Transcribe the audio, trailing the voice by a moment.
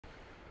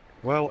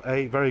Well,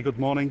 a very good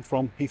morning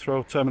from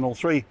Heathrow Terminal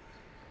 3,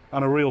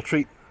 and a real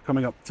treat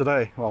coming up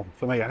today. Well,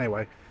 for me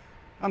anyway,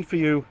 and for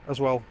you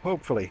as well,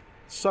 hopefully.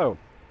 So,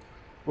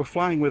 we're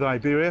flying with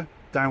Iberia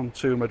down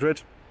to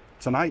Madrid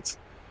tonight.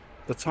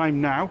 The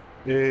time now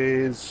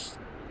is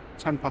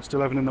 10 past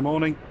 11 in the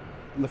morning,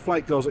 and the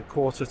flight goes at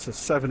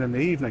 6:45 in the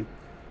evening.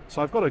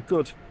 So I've got a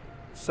good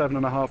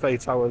 7.5,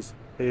 8 hours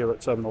here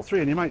at Terminal 3,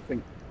 and you might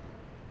think,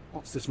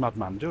 what's this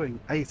madman doing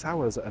 8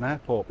 hours at an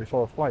airport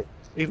before a flight?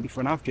 Even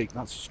for an av geek,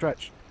 that's a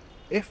stretch.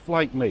 If,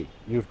 like me,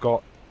 you've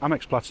got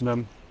Amex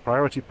Platinum,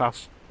 Priority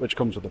Pass, which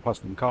comes with the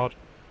Platinum card,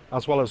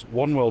 as well as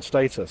Oneworld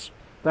status,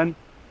 then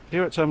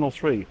here at Terminal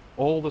 3,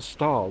 all the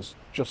stars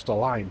just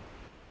align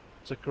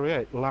to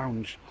create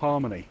lounge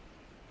harmony.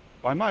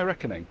 By my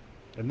reckoning,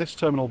 in this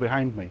terminal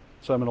behind me,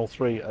 Terminal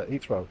 3 at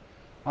Heathrow,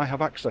 I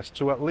have access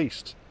to at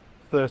least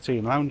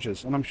 13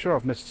 lounges, and I'm sure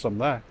I've missed some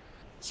there.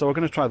 So we're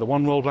going to try the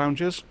Oneworld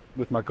lounges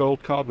with my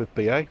gold card with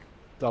BA.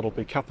 That'll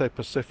be Cathay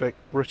Pacific,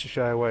 British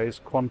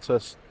Airways,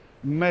 Qantas,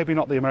 maybe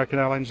not the American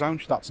Airlines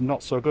lounge, that's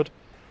not so good.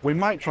 We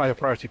might try a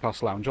Priority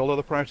Pass lounge, although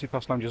the Priority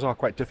Pass lounges are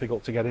quite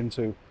difficult to get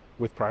into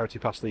with Priority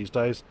Pass these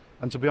days.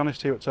 And to be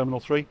honest, here at Terminal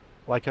 3,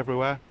 like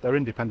everywhere, they're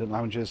independent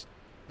lounges.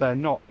 They're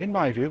not, in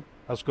my view,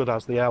 as good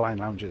as the airline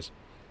lounges.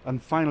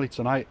 And finally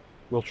tonight,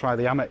 we'll try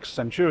the Amex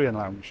Centurion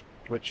lounge,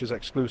 which is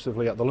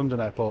exclusively at the London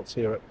airports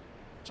here at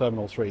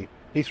Terminal 3,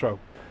 Heathrow.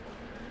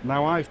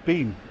 Now, I've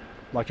been,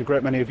 like a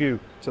great many of you,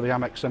 to the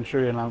Amex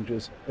Centurion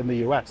lounges in the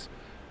US.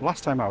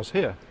 Last time I was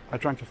here, I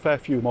drank a fair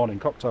few morning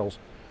cocktails.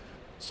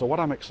 So what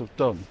Amex have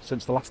done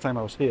since the last time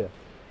I was here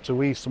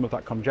to ease some of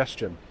that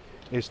congestion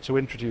is to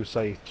introduce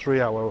a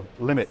 3-hour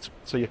limit.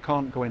 So you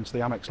can't go into the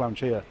Amex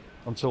lounge here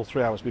until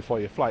 3 hours before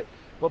your flight.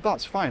 But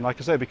that's fine, like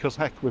I say, because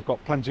heck, we've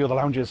got plenty of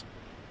other lounges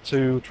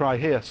to try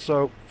here.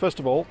 So first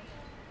of all,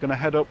 gonna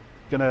head up,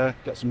 gonna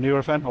get some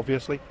Nurofen,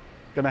 obviously.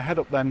 Gonna head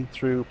up then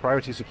through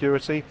priority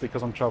security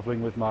because I'm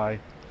traveling with my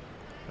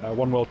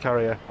Oneworld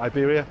carrier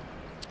Iberia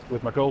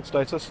with my gold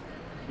status.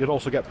 You'd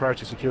also get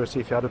priority security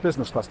if you had a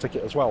business class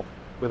ticket as well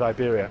with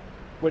Iberia,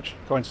 which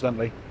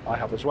coincidentally I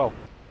have as well.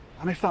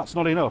 And if that's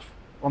not enough,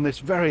 on this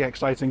very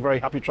exciting, very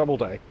happy travel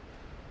day,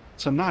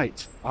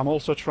 tonight I'm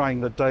also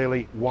trying the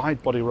daily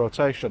wide body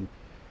rotation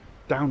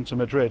down to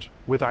Madrid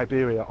with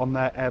Iberia on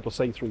their Airbus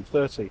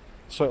A330,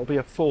 so it'll be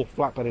a full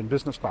flatbed in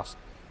business class.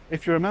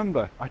 If you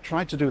remember, I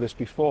tried to do this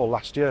before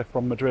last year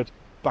from Madrid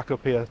back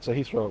up here to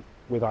Heathrow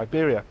with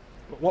Iberia.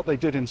 But what they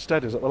did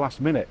instead is at the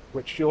last minute,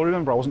 which you'll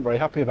remember I wasn't very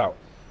happy about.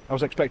 I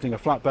was expecting a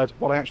flatbed.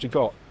 What I actually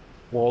got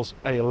was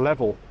a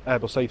level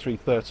Airbus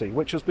A330,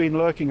 which has been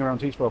lurking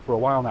around Heathrow for a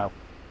while now.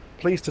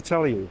 Pleased to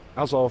tell you,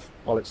 as of,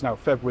 well, it's now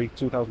February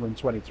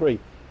 2023,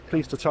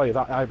 pleased to tell you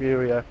that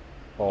Iberia,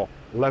 or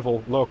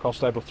level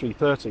low-cost Airbus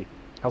 330,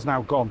 has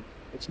now gone.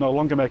 It's no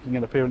longer making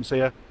an appearance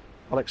here.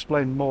 I'll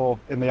explain more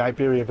in the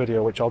Iberia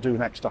video, which I'll do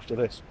next after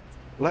this.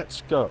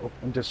 Let's go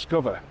and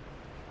discover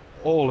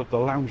all of the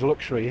lounge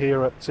luxury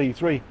here at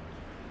T3.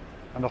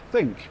 And I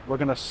think we're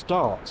going to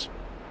start.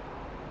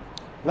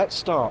 Let's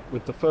start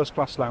with the first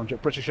class lounge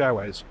at British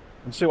Airways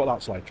and see what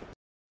that's like.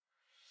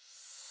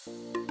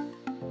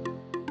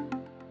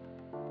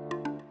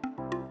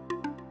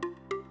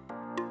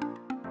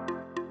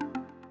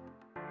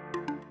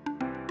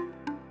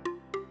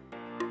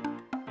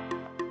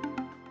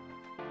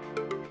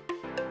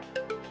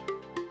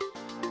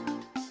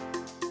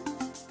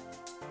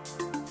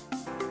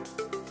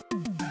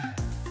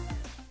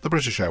 The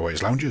British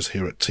Airways lounges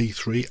here at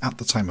T3 at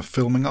the time of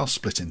filming are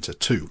split into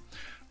two,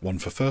 one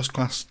for first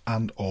class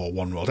and or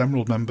Oneworld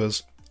Emerald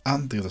members,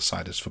 and the other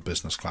side is for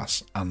business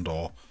class and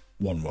or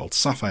Oneworld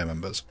Sapphire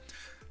members.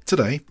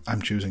 Today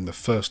I'm choosing the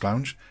first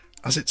lounge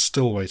as it's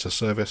still way to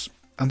service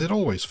and it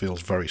always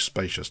feels very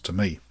spacious to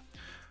me.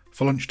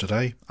 For lunch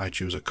today I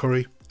choose a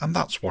curry, and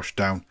that's washed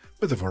down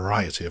with a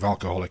variety of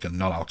alcoholic and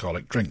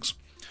non-alcoholic drinks.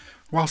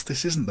 Whilst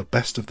this isn't the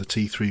best of the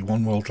T3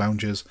 Oneworld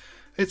lounges,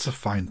 it's a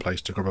fine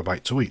place to grab a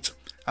bite to eat,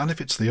 and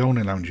if it's the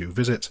only lounge you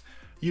visit,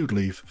 you'd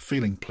leave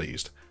feeling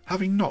pleased,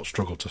 having not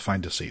struggled to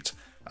find a seat,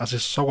 as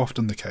is so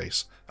often the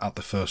case at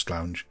the first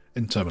lounge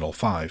in Terminal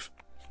 5.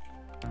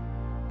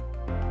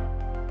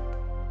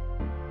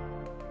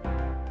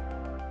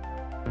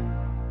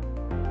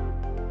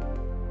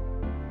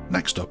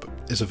 Next up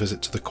is a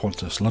visit to the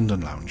Qantas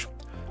London lounge.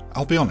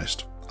 I'll be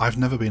honest, I've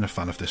never been a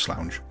fan of this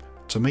lounge.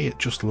 To me it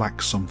just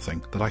lacks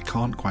something that I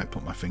can't quite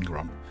put my finger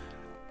on.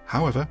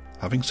 However,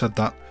 having said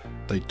that,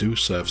 they do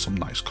serve some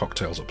nice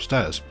cocktails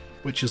upstairs,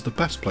 which is the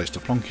best place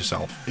to plonk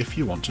yourself if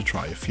you want to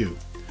try a few.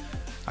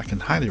 I can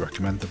highly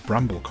recommend the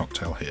Bramble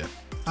cocktail here,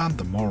 and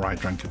the more I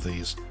drank of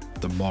these,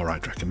 the more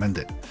I'd recommend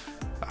it.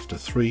 After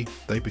 3,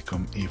 they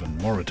become even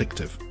more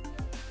addictive.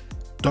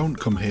 Don't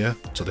come here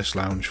to this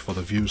lounge for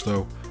the views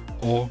though,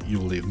 or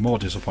you'll leave more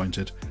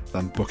disappointed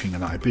than booking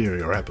an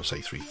Iberia or Airbus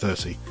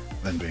A330,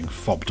 then being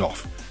fobbed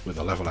off with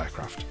a level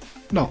aircraft.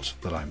 Not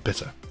that I'm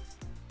bitter.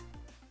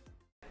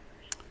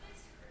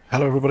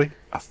 Hello everybody,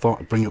 I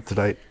thought I'd bring you up to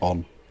date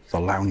on the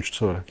lounge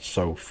tour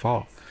so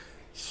far.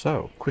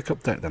 So, quick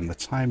update then, the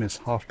time is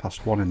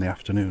 1:30 in the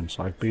afternoon,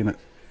 so I've been at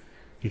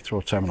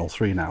Heathrow Terminal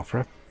 3 now for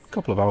a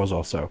couple of hours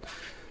or so.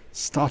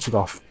 Started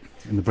off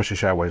in the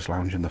British Airways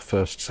lounge in the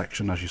first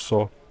section, as you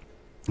saw,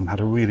 and had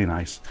a really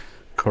nice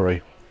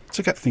curry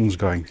to get things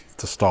going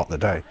to start the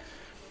day.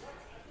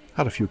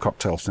 Had a few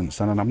cocktails since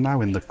then, and I'm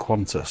now in the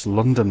Qantas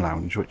London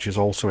lounge, which is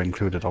also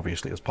included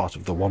obviously as part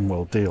of the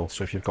Oneworld deal.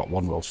 So if you've got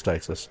Oneworld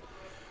status,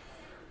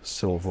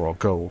 silver or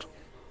gold,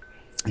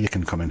 you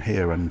can come in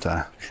here and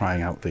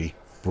trying out the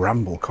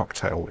bramble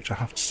cocktail, which I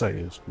have to say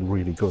is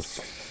really good.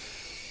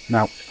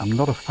 Now, I'm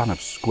not a fan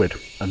of squid,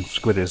 and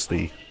squid is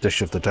the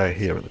dish of the day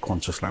here at the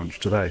Qantas lounge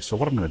today. So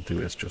what I'm going to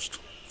do is just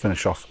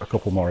finish off a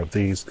couple more of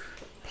these.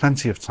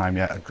 Plenty of time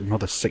yet,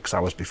 another 6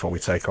 hours before we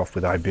take off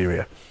with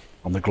Iberia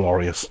on the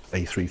glorious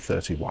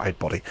A330 wide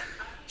body.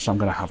 So I'm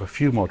going to have a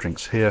few more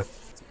drinks here.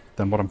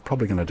 Then what I'm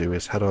probably going to do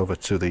is head over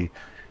to the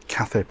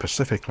Cathay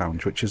Pacific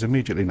lounge, which is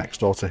immediately next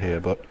door to here,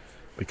 but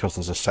because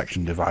there's a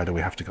section divider,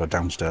 we have to go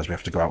downstairs, we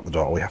have to go out the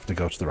door, we have to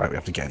go to the right, we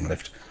have to get in the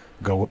lift,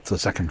 go up to the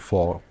second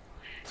floor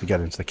to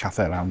get into the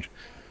Cathay lounge.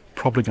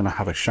 Probably going to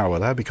have a shower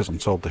there, because I'm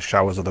told the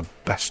showers are the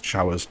best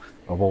showers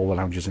of all the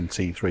lounges in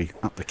T3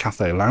 at the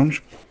Cathay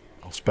lounge.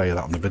 I'll spare you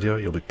that on the video,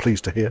 you'll be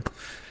pleased to hear.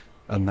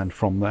 And then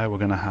from there we're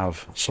going to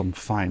have some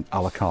fine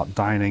a la carte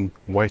dining,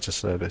 waiter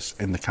service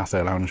in the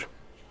Cathay lounge,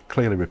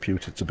 clearly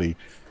reputed to be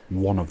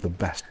one of the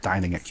best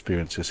dining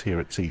experiences here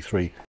at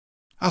T3.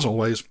 As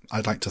always,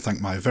 I'd like to thank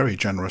my very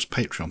generous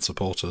Patreon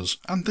supporters,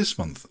 and this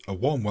month a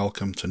warm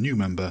welcome to new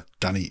member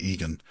Danny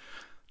Egan.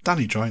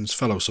 Danny joins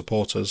fellow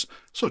supporters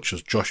such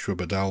as Joshua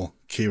Bedell,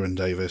 Kieran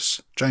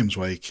Davis, James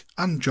Wake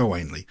and Joe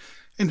Ainley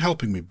in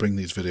helping me bring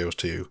these videos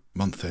to you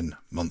month in,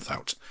 month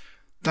out.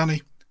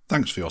 Danny,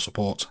 thanks for your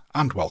support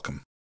and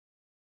welcome.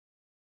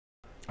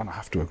 And I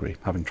have to agree,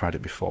 having tried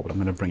it before, but I'm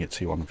going to bring it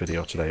to you on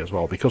video today as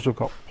well, because we've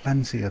got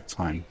plenty of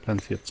time.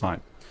 And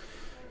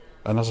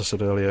as I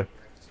said earlier,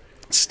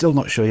 still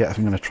not sure yet if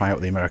I'm going to try out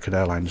the American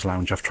Airlines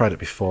lounge. I've tried it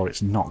before,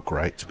 it's not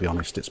great, to be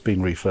honest. It's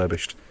been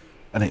refurbished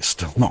and it's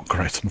still not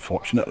great,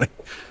 unfortunately.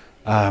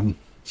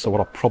 So what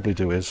I'll probably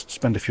do is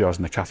spend a few hours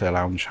in the Cathay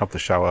lounge, have the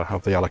shower,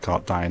 have the a la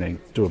carte dining,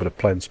 do a bit of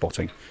plane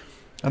spotting,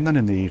 and then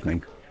in the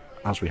evening,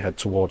 as we head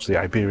towards the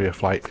Iberia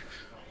flight,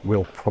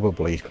 we'll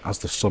probably, as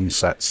the sun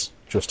sets,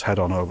 just head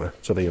on over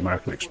to the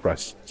American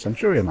Express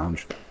Centurion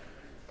lounge.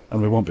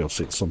 And we won't be able to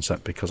see the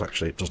sunset because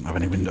actually it doesn't have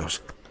any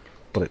windows,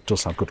 but it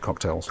does have good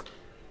cocktails.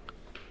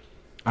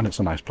 And it's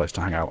a nice place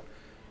to hang out.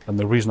 And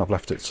the reason I've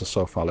left it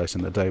so far late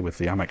in the day with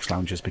the Amex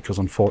lounge is because,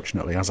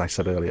 unfortunately, as I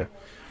said earlier,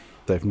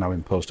 they've now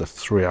imposed a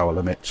 3-hour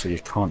limit, so you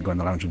can't go in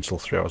the lounge until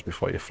 3 hours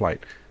before your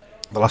flight.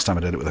 The last time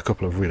I did it with a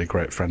couple of really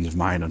great friends of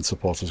mine and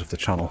supporters of the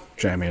channel,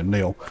 Jamie and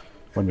Neil,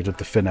 when we did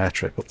the Finnair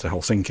trip up to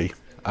Helsinki,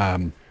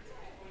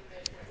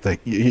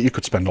 you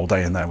could spend all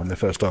day in there when they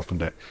first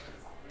opened it.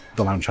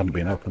 The lounge hadn't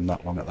been open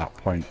that long at that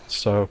point,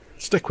 so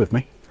stick with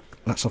me.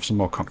 Let's have some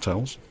more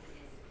cocktails,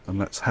 and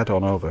let's head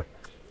on over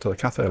to the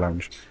Cathay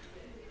lounge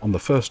on the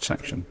first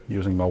section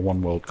using my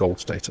Oneworld Gold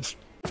status.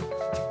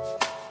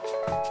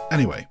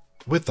 Anyway,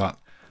 with that,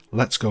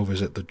 let's go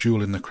visit the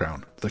jewel in the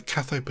crown, the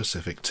Cathay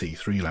Pacific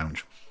T3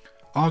 lounge.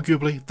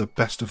 Arguably the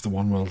best of the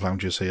Oneworld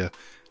lounges here.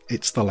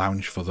 It's the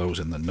lounge for those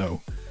in the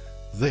know.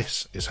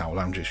 This is how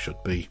lounges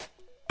should be,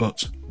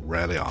 but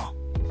rarely are.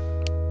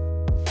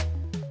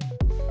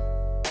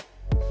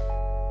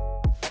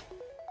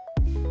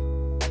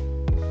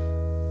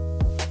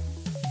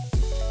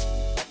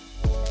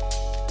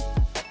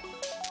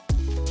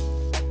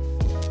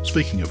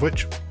 Speaking of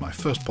which, my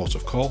first port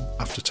of call,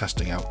 after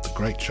testing out the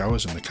great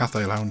showers in the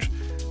Cathay lounge,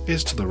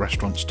 is to the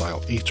restaurant-style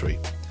eatery.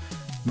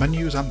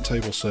 Menus and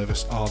table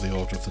service are the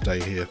order of the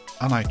day here,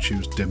 and I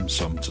choose dim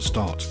sum to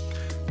start,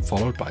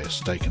 followed by a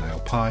steak and ale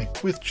pie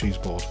with cheese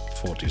board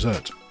for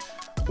dessert,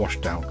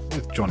 washed down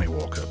with Johnny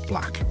Walker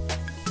Black.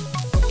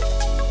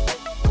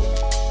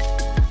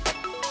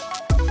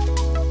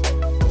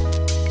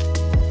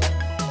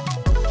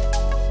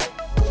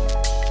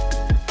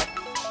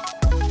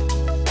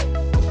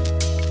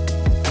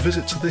 A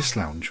visit to this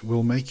lounge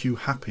will make you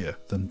happier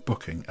than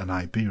booking an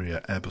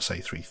Iberia Airbus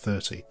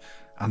A330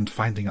 and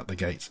finding at the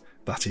gate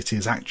that it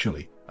is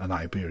actually an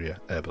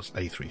Iberia Airbus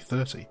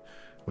A330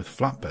 with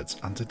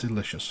flatbeds and a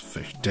delicious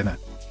fish dinner.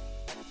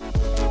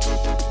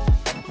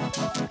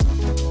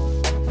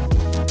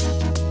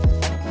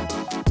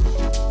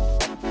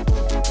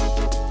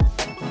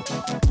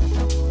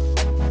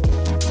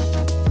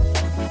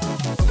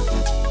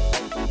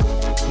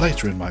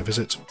 Later in my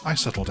visit, I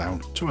settle down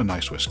to a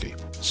nice whisky,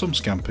 some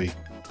scampi,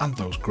 and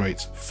those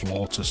great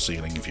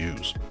floor-to-ceiling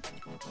views.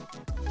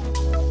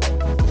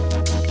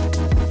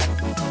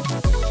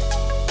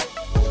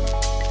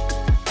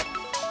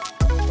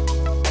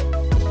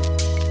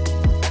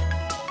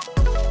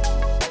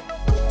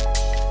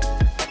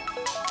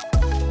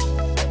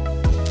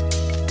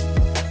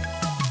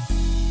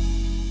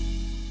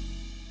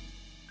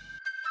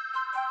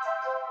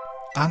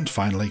 And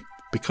finally,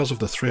 because of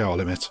the 3-hour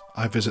limit,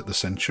 I visit the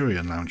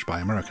Centurion lounge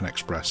by American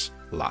Express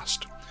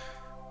last.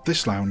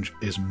 This lounge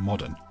is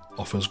modern,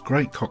 offers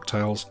great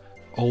cocktails,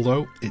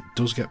 although it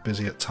does get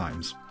busy at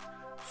times.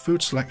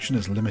 Food selection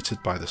is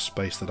limited by the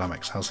space that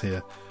Amex has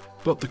here,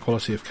 but the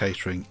quality of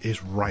catering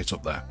is right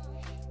up there.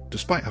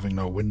 Despite having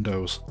no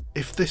windows,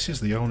 if this is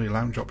the only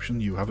lounge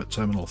option you have at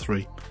Terminal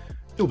 3,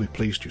 you'll be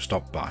pleased you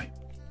stopped by.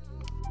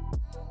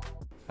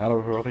 Hello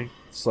everybody,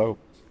 so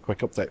quick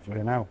update for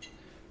you now.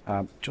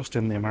 Just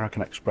in the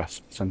American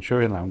Express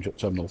Centurion lounge at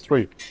Terminal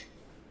 3.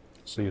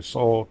 So you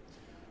saw,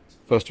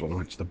 first of all I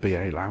went to the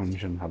BA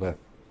lounge and had an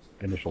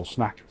initial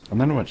snack, and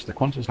then I went to the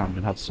Qantas lounge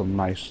and had some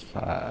nice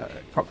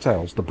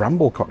cocktails, the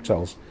Bramble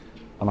cocktails,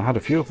 and I had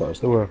a few of those.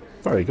 They were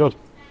very good.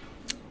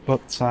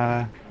 But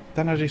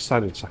then I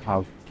decided to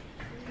have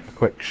a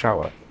quick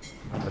shower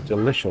and a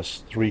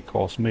delicious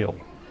 3-course meal,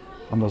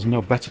 and there's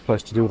no better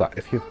place to do that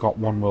if you've got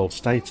Oneworld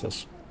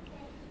status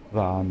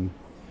than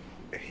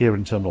here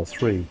in Terminal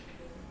 3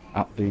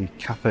 at the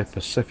Cathay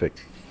Pacific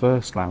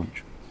First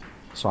Lounge.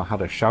 So I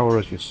had a shower,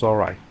 as you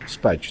saw. I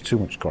spared you too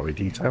much gory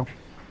detail.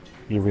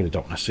 You really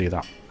don't want to see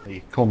that.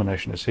 The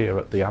culmination is here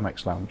at the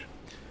Amex Lounge,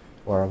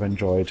 where I've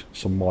enjoyed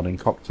some morning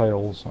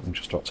cocktails. I'm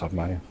just about to have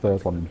my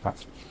third one, in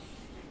fact,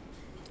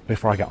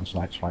 before I get on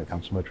tonight's flight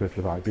down to Madrid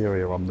with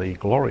Iberia on the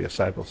glorious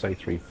Airbus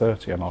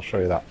A330, and I'll show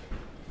you that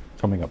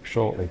coming up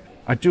shortly.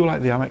 I do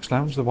like the Amex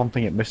Lounge. The one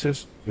thing it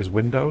misses is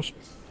windows.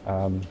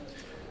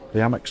 The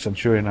Amex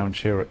Centurion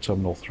lounge here at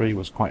Terminal 3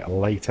 was quite a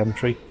late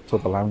entry to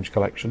the lounge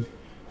collection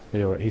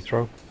here at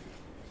Heathrow,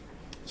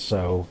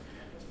 so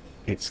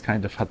it's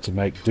kind of had to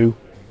make do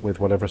with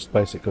whatever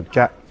space it could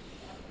get.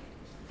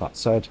 That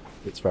said,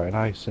 it's very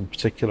nice. In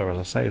particular, as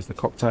I say, is the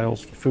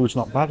cocktails. The food's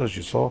not bad, as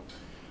you saw,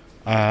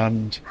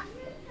 and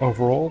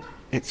overall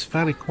it's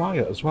fairly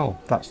quiet as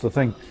well. That's the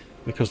thing,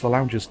 because the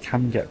lounges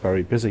can get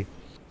very busy.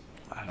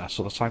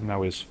 So the time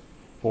now is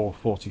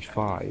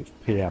 4:45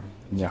 p.m.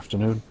 in the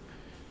afternoon.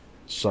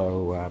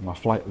 So my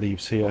flight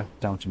leaves here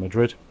down to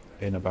Madrid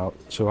in about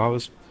 2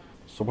 hours.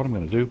 So what I'm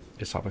going to do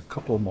is have a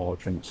couple more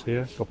drinks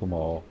here, a couple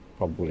more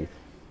probably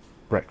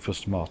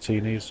breakfast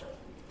martinis,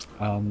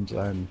 and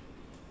then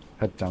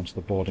head down to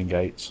the boarding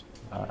gates.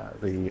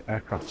 The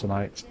aircraft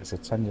tonight is a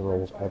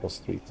 10-year-old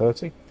Airbus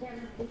A330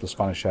 of the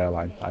Spanish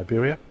airline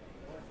Iberia,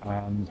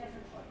 and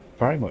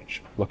very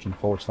much looking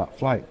forward to that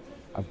flight.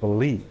 I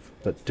believe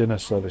that dinner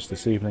service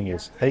this evening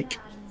is hake,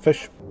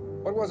 fish.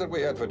 What was it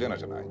we had for dinner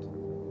tonight?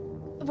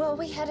 Well,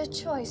 we had a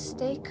choice,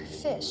 steak,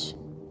 fish.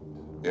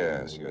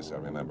 Yes, I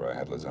remember. I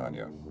had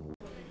lasagna.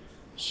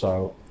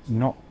 So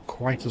not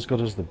quite as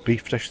good as the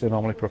beef dish they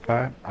normally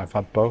prepare. I've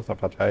had both.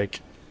 I've had hake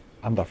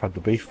and I've had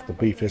the beef. The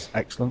beef is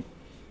excellent.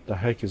 The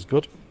hake is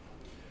good.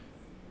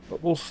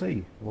 But we'll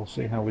see. We'll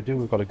see how we do.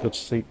 We've got a good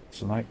seat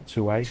tonight,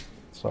 2A.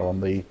 So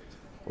on the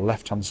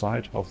left-hand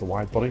side of the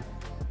wide body.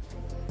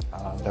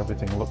 And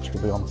everything looks to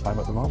be on time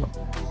at the moment.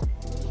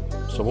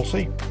 So we'll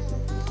see.